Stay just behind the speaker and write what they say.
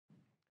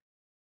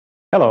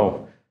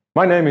Hello,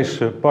 my name is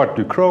Bart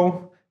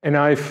Ducro and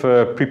I've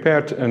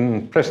prepared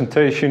a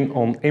presentation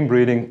on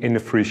inbreeding in the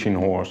Frisian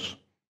horse.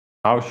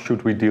 How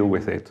should we deal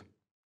with it?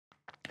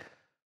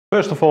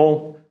 First of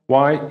all,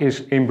 why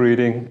is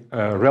inbreeding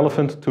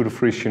relevant to the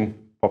Frisian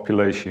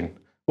population?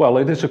 Well,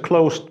 it is a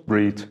closed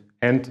breed,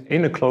 and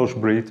in a closed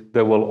breed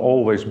there will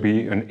always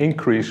be an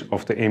increase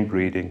of the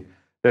inbreeding.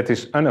 That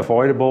is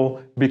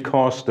unavoidable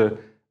because the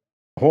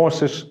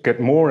horses get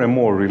more and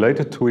more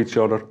related to each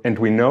other, and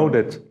we know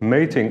that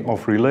mating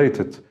of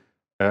related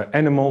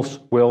animals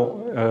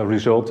will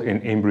result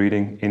in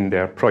inbreeding in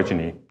their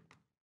progeny.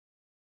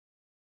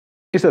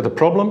 Is that a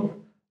problem?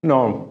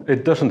 No,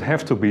 it doesn't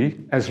have to be,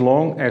 as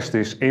long as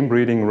this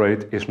inbreeding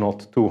rate is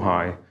not too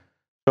high.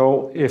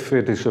 So if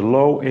it is a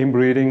low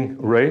inbreeding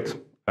rate,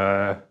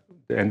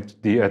 and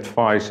the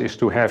advice is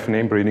to have an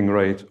inbreeding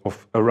rate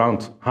of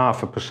around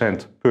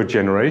 0.5% per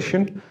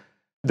generation,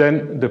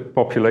 then the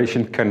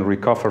population can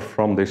recover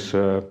from this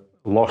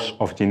loss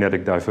of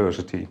genetic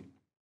diversity.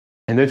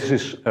 And this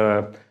is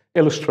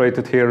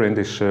illustrated here in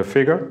this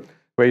figure,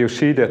 where you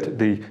see that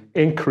the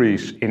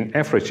increase in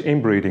average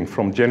inbreeding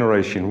from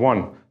generation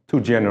 1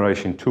 to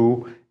generation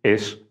 2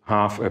 is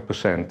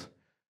 0.5%.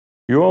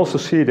 You also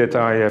see that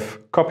I have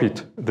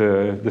copied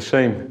the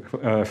same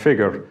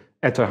figure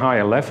at a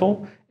higher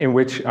level, in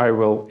which I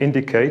will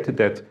indicate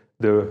that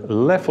the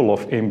level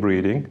of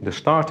inbreeding, the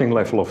starting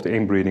level of the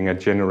inbreeding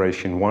at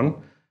generation 1,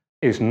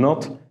 is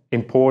not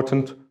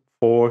important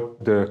for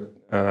the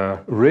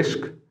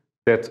risk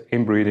that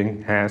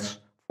inbreeding has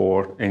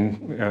for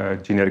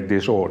genetic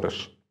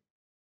disorders.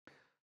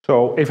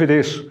 So if it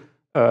is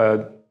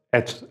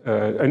at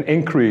an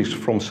increase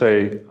from,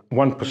 say,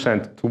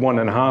 1% to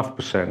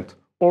 1.5%,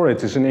 or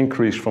it is an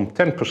increase from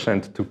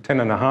 10% to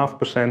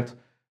 10.5%,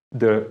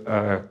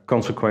 the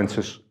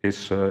consequences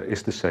is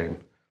the same.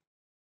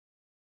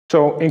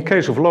 So in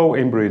case of low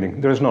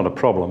inbreeding, there is not a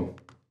problem.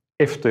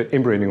 If the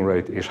inbreeding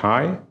rate is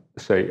high,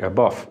 say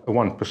above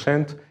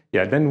 1%,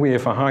 then we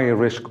have a higher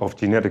risk of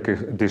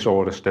genetic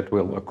disorders that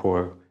will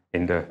occur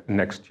in the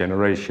next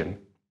generation.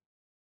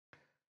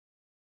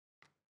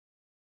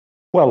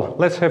 Well,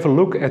 let's have a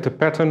look at the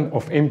pattern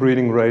of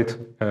inbreeding rate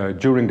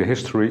during the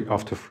history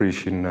of the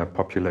Frisian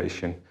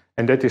population.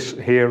 And that is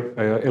here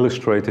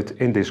illustrated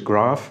in this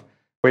graph,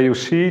 where you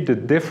see the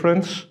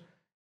difference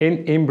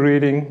in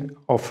inbreeding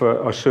of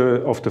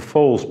the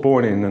foals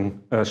born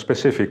in a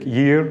specific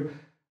year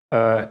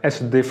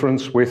as a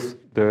difference with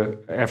the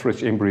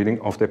average inbreeding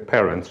of their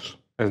parents.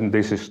 And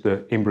this is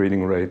the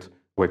inbreeding rate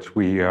which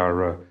we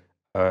are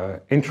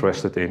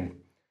interested in.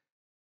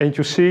 And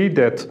you see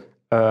that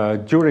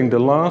during the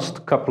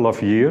last couple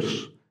of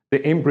years,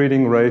 the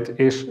inbreeding rate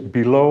is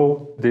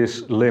below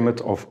this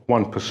limit of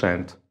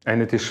 1%.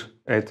 And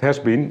it has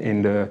been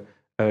in the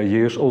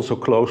years also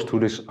close to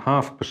this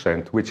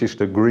 0.5%, which is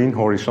the green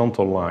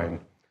horizontal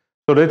line.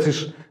 So that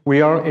is,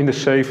 we are in the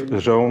safe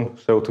zone,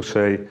 so to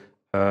say,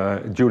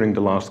 during the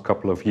last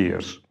couple of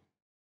years.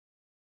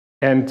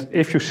 And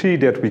if you see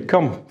that we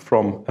come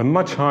from a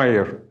much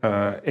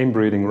higher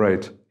inbreeding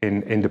rate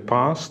in the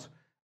past,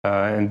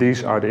 and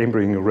these are the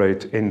inbreeding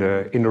rate in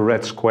the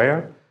red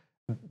square,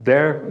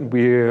 there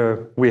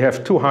we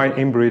have too high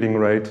inbreeding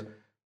rate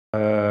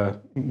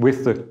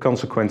with the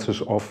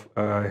consequences of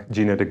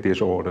genetic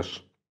disorders.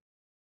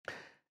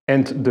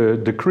 And the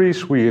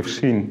decrease we have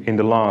seen in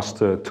the last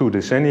 2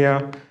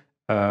 decennia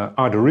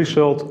are the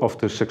result of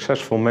the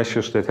successful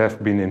measures that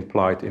have been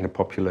applied in the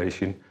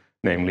population,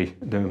 namely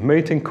the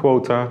mating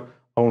quota,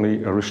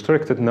 only a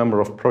restricted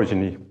number of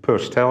progeny per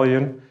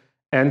stallion,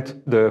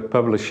 and the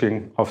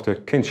publishing of the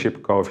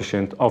kinship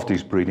coefficient of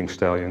these breeding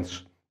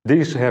stallions.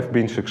 These have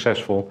been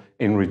successful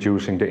in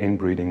reducing the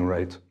inbreeding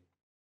rate.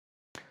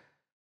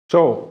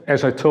 So,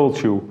 as I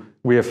told you,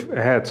 we have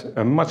had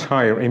a much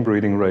higher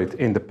inbreeding rate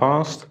in the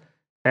past,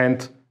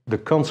 and the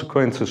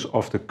consequences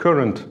of the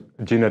current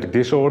genetic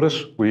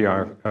disorders we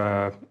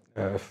are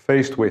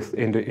faced with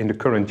in the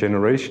current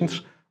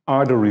generations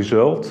are the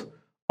result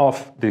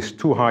of this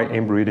too high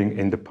inbreeding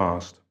in the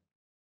past.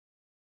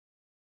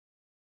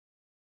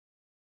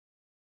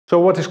 So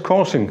what is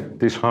causing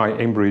this high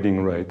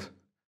inbreeding rate?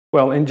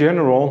 Well, in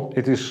general,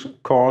 it is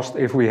caused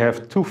if we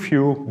have too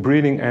few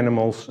breeding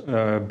animals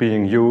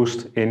being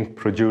used in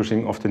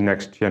producing of the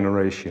next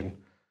generation.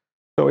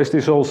 So is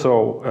this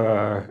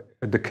also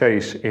the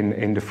case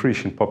in the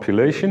Frisian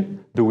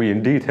population? Do we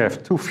indeed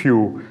have too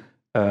few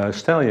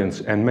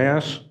stallions and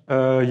mares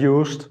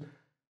used?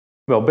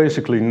 Well,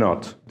 basically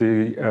not.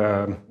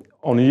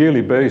 On a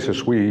yearly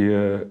basis,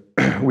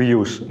 we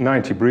use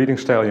 90 breeding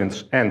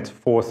stallions and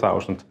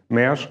 4,000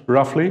 mares,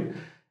 roughly.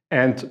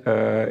 And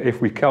if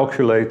we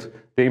calculate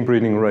the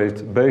inbreeding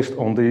rate based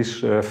on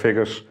these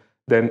figures,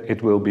 then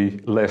it will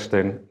be less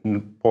than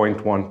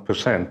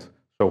 0.1%,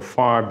 so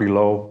far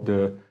below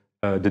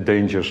the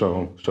danger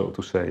zone, so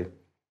to say.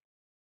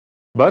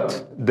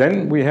 But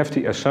then we have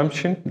the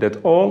assumption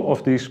that all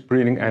of these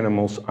breeding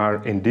animals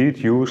are indeed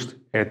used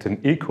at an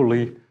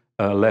equally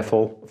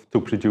level to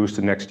produce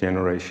the next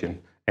generation.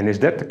 And is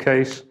that the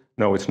case?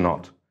 No, it's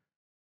not.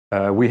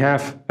 We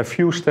have a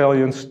few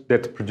stallions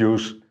that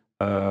produce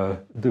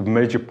the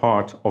major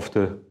part of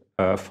the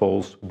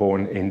foals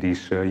born in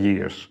these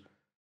years.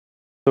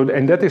 So,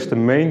 and that is the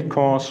main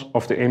cause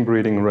of the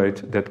inbreeding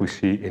rate that we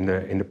see in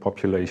the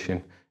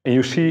population. And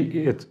you see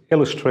it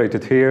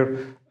illustrated here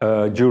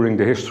during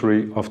the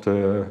history of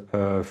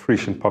the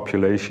Frisian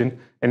population.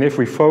 And if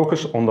we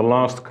focus on the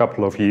last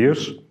couple of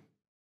years,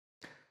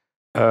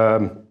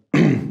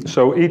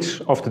 so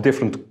each of the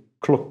different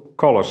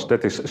colors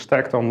that is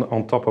stacked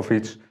on top of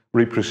each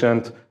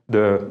represent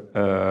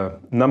the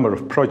number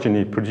of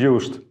progeny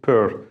produced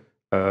per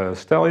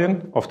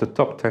stallion of the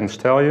top 10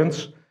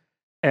 stallions.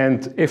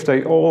 And if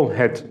they all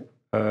had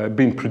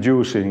been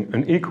producing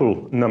an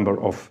equal number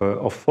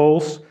of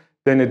foals,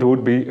 then it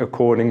would be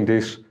according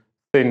this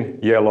thin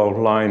yellow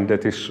line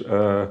that is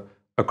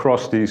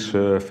across these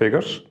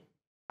figures.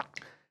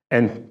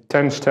 And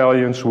 10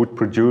 stallions would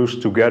produce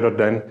together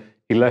then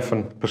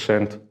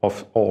 11%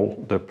 of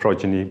all the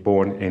progeny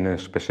born in a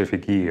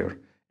specific year.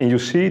 And you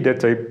see that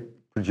they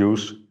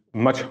produce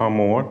much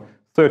more,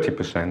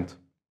 30%.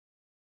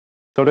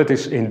 So that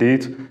is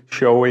indeed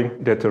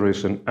showing that there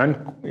is an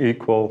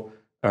unequal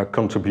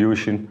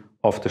contribution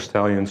of the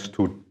stallions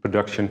to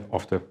production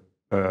of the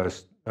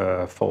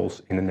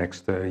foals in the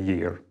next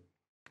year.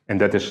 And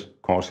that is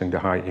causing the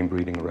high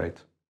inbreeding rate.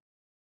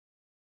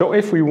 So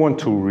if we want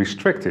to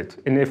restrict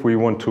it, and if we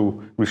want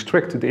to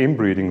restrict the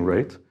inbreeding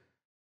rate,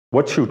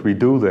 what should we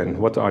do then?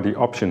 What are the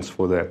options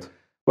for that?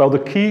 Well, the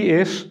key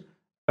is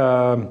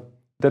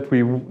that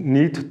we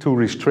need to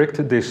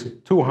restrict this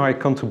too high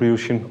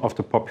contribution of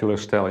the popular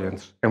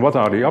stallions. And what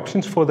are the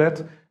options for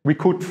that? We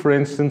could, for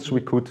instance,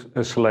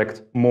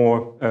 select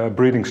more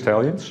breeding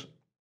stallions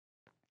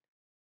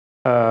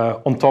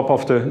on top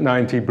of the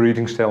 90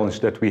 breeding stallions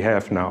that we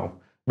have now.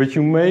 But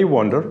you may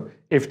wonder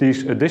if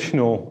these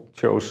additional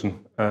chosen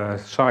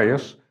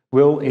sires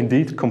will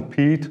indeed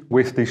compete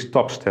with these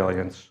top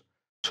stallions.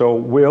 So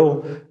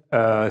will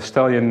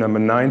stallion number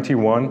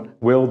 91,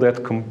 will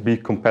that be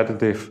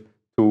competitive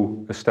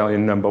to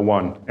stallion number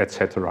 1,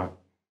 etc.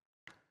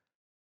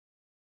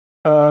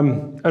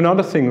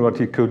 Another thing what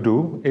we could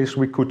do is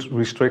we could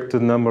restrict the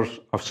number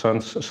of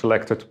sons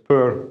selected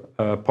per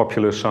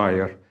popular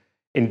sire.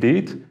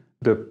 Indeed,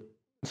 the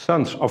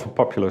sons of a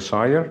popular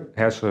sire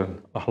has a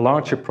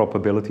larger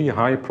probability, a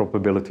higher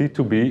probability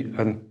to be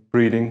a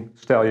breeding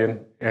stallion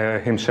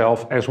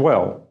himself as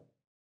well.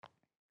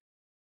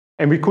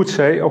 And we could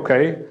say,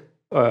 okay,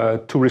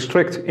 to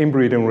restrict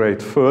inbreeding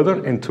rate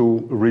further and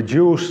to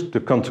reduce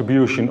the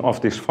contribution of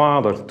this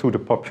father to the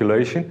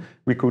population,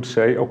 we could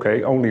say,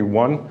 okay, only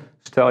one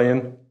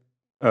stallion,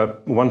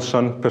 one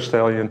son per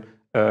stallion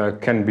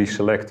can be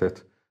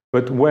selected.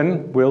 But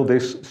when will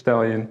this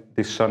stallion,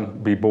 this son,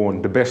 be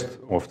born, the best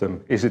of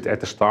them? Is it at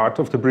the start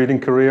of the breeding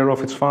career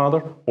of its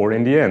father or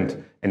in the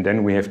end? And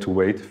then we have to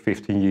wait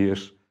 15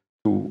 years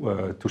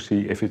to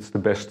see if it's the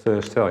best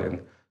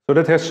stallion. So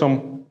that has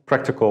some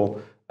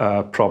practical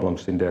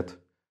problems in that.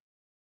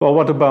 Well,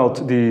 what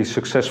about the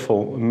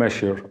successful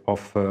measure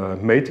of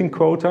mating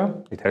quota?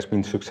 It has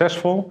been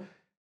successful.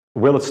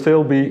 Will it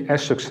still be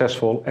as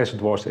successful as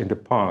it was in the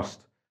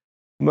past?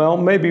 Well,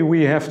 maybe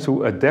we have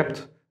to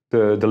adapt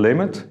the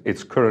limit.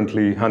 It's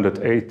currently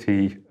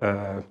 180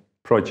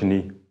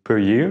 progeny per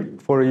year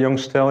for a young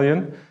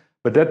stallion,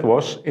 but that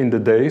was in the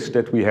days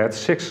that we had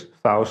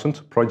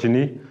 6,000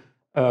 progeny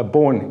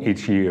born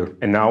each year.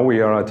 And now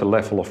we are at a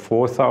level of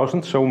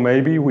 4,000, so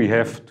maybe we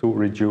have to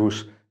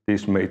reduce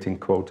this mating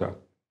quota.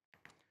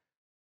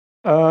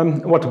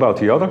 What about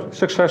the other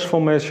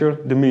successful measure,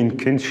 the mean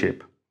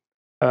kinship?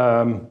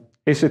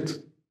 Is it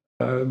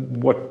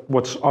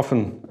what's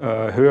often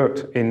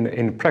heard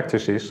in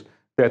practice is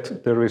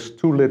that there is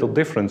too little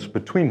difference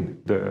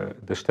between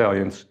the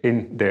stallions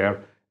in their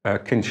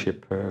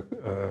kinship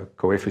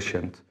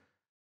coefficient.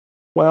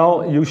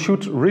 Well, you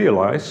should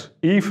realize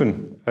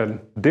even a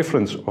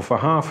difference of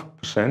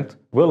 0.5%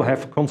 will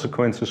have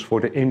consequences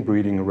for the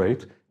inbreeding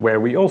rate,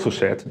 where we also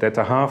said that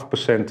a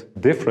 0.5%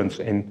 difference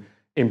in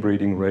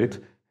inbreeding rate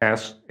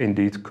has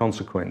indeed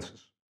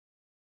consequences.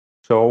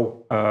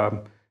 So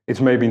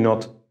it's maybe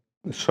not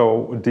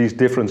so these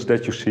differences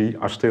that you see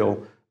are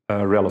still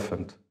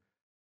relevant.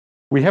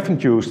 We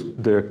haven't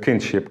used the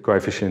kinship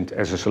coefficient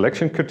as a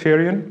selection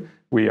criterion.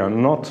 We are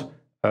not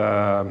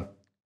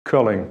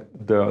culling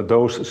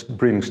those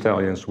breeding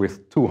stallions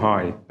with too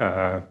high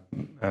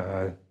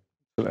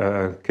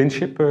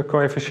kinship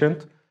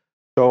coefficient.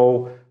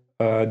 So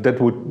that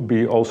would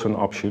be also an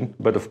option,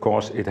 but of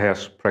course it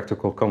has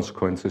practical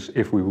consequences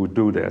if we would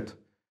do that.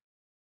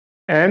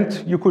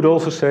 And you could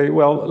also say,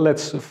 well,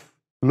 let's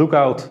look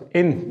out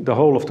in the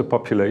whole of the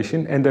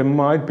population, and there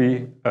might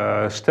be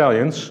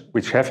stallions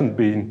which haven't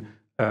been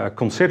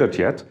considered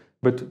yet,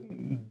 but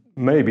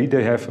maybe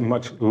they have a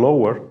much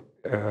lower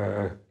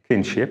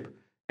kinship,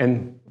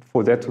 and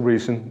for that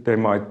reason they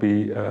might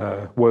be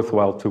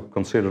worthwhile to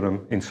consider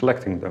them in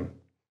selecting them,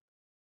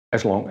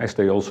 as long as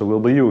they also will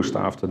be used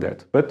after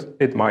that. But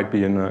it might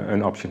be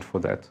an option for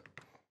that.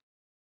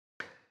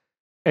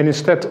 And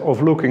instead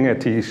of looking at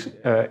these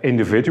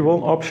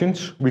individual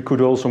options, we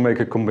could also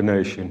make a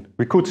combination.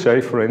 We could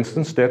say, for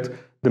instance, that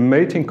the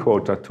mating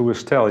quota to a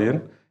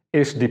stallion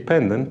is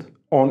dependent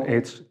on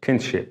its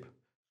kinship.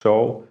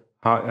 So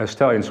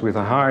stallions with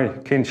a high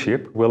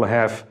kinship will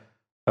have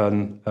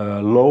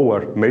a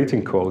lower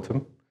mating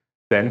quota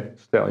than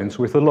stallions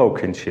with a low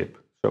kinship.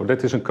 So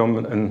that is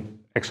an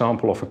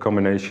example of a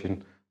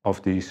combination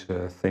of these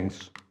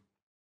things.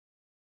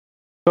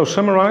 So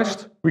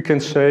summarized, we can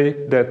say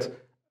that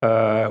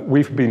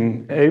we've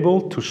been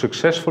able to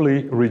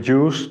successfully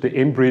reduce the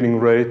inbreeding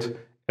rate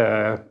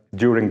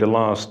during the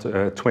last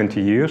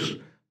 20 years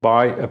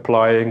by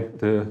applying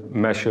the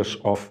measures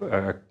of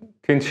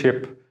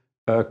kinship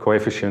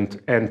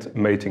coefficient and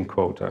mating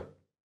quota.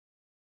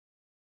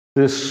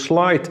 The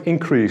slight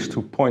increase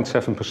to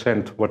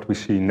 0.7%, what we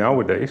see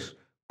nowadays,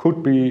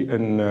 could be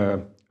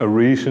a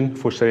reason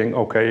for saying,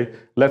 okay,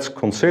 let's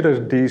consider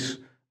these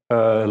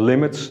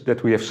limits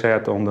that we have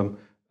set on them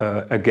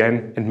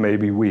again, and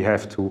maybe we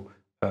have to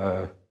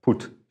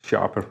put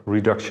sharper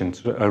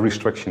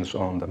restrictions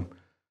on them.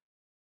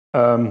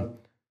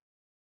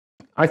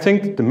 I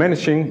think the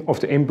managing of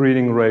the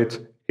inbreeding rate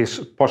is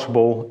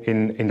possible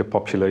in the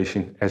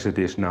population as it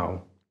is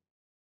now.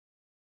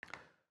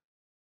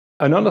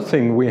 Another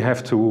thing we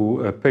have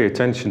to pay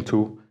attention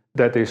to,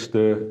 that is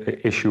the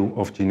issue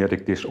of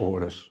genetic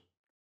disorders.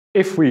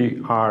 If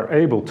we are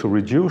able to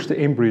reduce the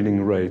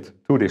inbreeding rate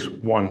to this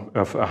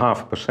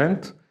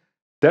 0.5%,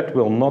 that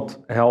will not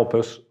help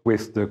us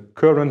with the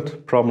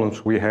current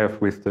problems we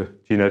have with the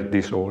genetic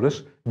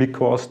disorders,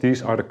 because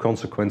these are the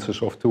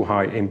consequences of too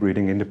high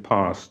inbreeding in the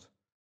past.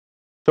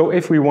 So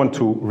if we want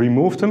to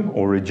remove them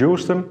or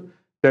reduce them,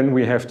 then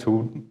we have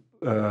to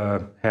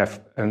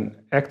have an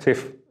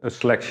active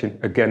selection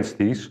against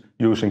these,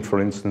 using, for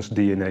instance,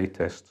 DNA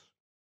tests.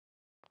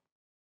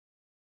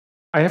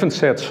 I haven't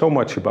said so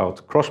much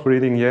about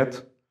crossbreeding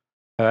yet,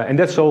 and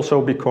that's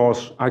also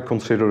because I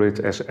consider it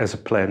as a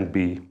plan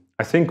B.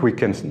 I think we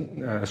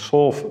can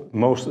solve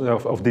most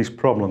of these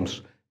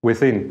problems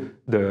within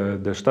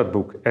the stud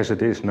book as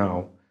it is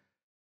now.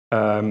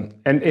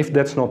 And if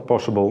that's not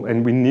possible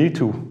and we need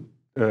to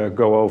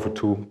go over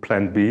to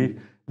plan B,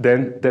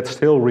 then that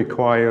still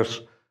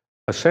requires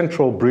a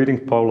central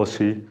breeding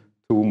policy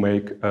to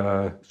make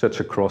such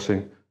a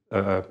crossing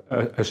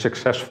a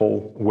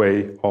successful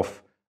way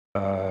of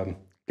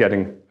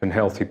getting a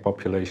healthy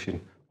population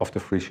of the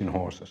Frisian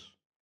horses.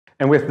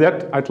 And with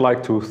that, I'd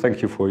like to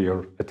thank you for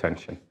your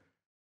attention.